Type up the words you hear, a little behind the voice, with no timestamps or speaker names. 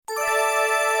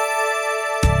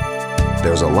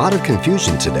There's a lot of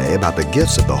confusion today about the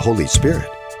gifts of the Holy Spirit,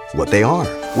 what they are,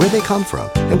 where they come from,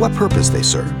 and what purpose they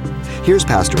serve. Here's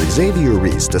Pastor Xavier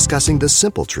Reese discussing the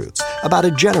simple truths about a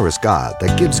generous God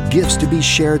that gives gifts to be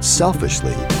shared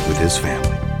selfishly with His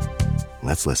family.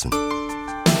 Let's listen.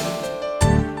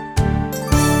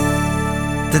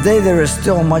 Today there is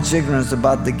still much ignorance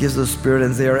about the gifts of the Spirit,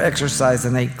 and they are exercised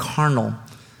in a carnal,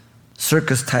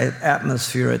 circus-type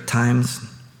atmosphere at times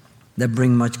that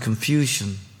bring much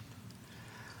confusion.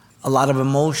 A lot of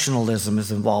emotionalism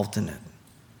is involved in it.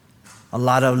 A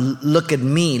lot of look at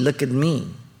me, look at me.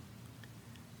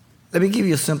 Let me give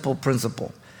you a simple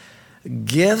principle.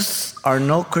 Gifts are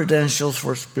no credentials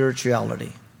for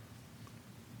spirituality.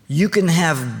 You can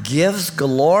have gifts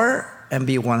galore and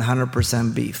be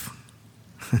 100% beef.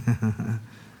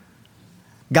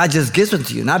 God just gives them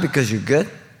to you, not because you're good,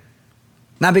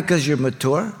 not because you're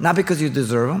mature, not because you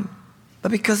deserve them, but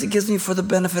because He gives them for the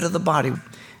benefit of the body.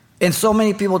 And so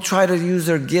many people try to use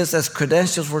their gifts as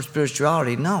credentials for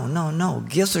spirituality. No.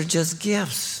 Gifts are just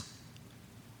gifts.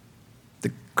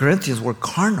 The Corinthians were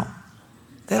carnal.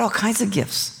 They had all kinds of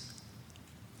gifts.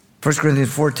 1 Corinthians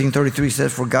 14:33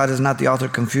 says, "For God is not the author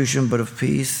of confusion, but of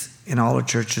peace in all the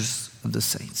churches of the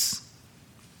saints."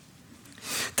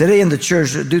 Today in the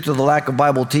church, due to the lack of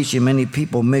Bible teaching, many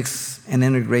people mix and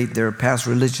integrate their past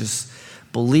religious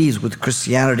beliefs with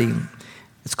Christianity.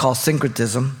 It's called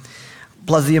syncretism.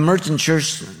 Plus, the emergent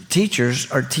church teachers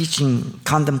are teaching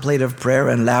contemplative prayer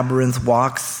and labyrinth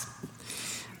walks,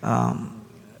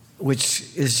 which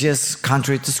is just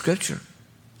contrary to Scripture.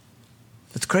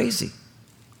 It's crazy.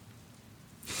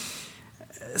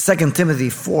 2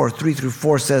 Timothy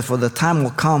 4:3-4 says, "For the time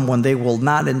will come when they will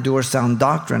not endure sound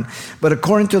doctrine, but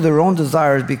according to their own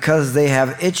desires, because they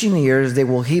have itching ears, they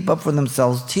will heap up for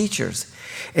themselves teachers,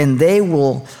 and they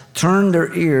will turn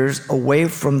their ears away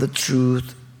from the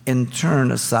truth and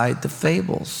turn aside to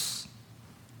fables."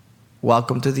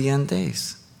 Welcome to the end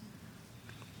days.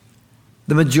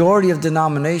 The majority of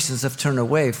denominations have turned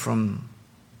away from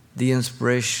the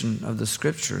inspiration of the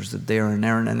Scriptures, that they are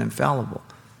inerrant and infallible.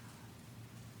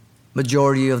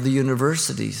 Majority of the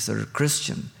universities that are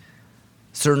Christian,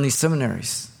 certainly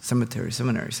seminaries, same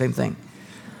thing.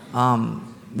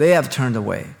 They have turned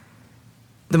away.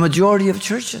 The majority of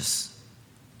churches.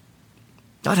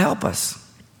 God help us.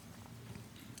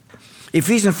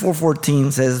 Ephesians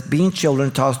 4:14 says, "Being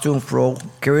children, tossed to and fro,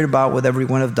 carried about with every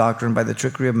wind of doctrine by the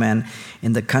trickery of men,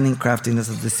 in the cunning craftiness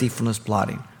of deceitfulness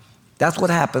plotting." That's what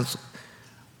happens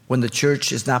when the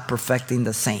church is not perfecting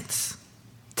the saints,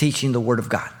 teaching the Word of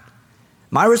God.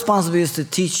 My responsibility is to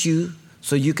teach you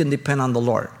so you can depend on the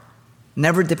Lord.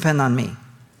 Never depend on me.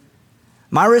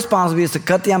 My responsibility is to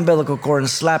cut the umbilical cord and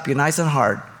slap you nice and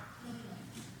hard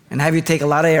and have you take a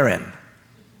lot of air in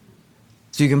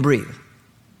so you can breathe.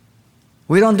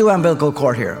 We don't do umbilical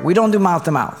cord here. We don't do mouth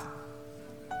to mouth.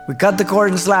 We cut the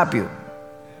cord and slap you.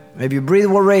 Maybe you breathe,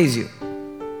 we'll raise you.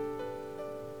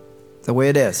 It's the way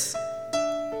it is.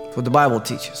 It's what the Bible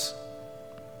teaches.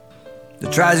 The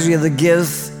tragedy of the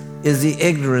gifts is the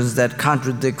ignorance that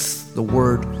contradicts the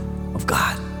Word of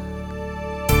God.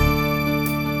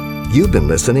 You've been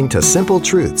listening to Simple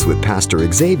Truths with Pastor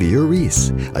Xavier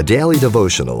Reese, a daily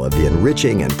devotional of the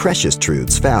enriching and precious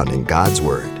truths found in God's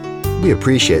Word. We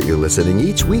appreciate you listening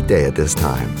each weekday at this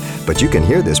time, but you can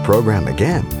hear this program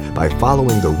again by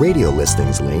following the radio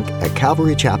listings link at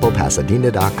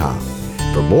CalvaryChapelPasadena.com.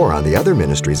 For more on the other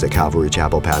ministries at Calvary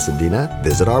Chapel Pasadena,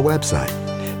 visit our website.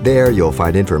 There you'll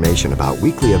find information about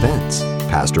weekly events,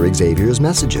 Pastor Xavier's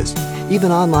messages,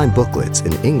 even online booklets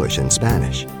in English and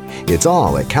Spanish. It's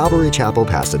all at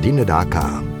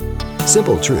CalvaryChapelPasadena.com.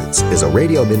 Simple Truths is a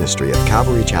radio ministry of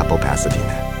Calvary Chapel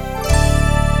Pasadena.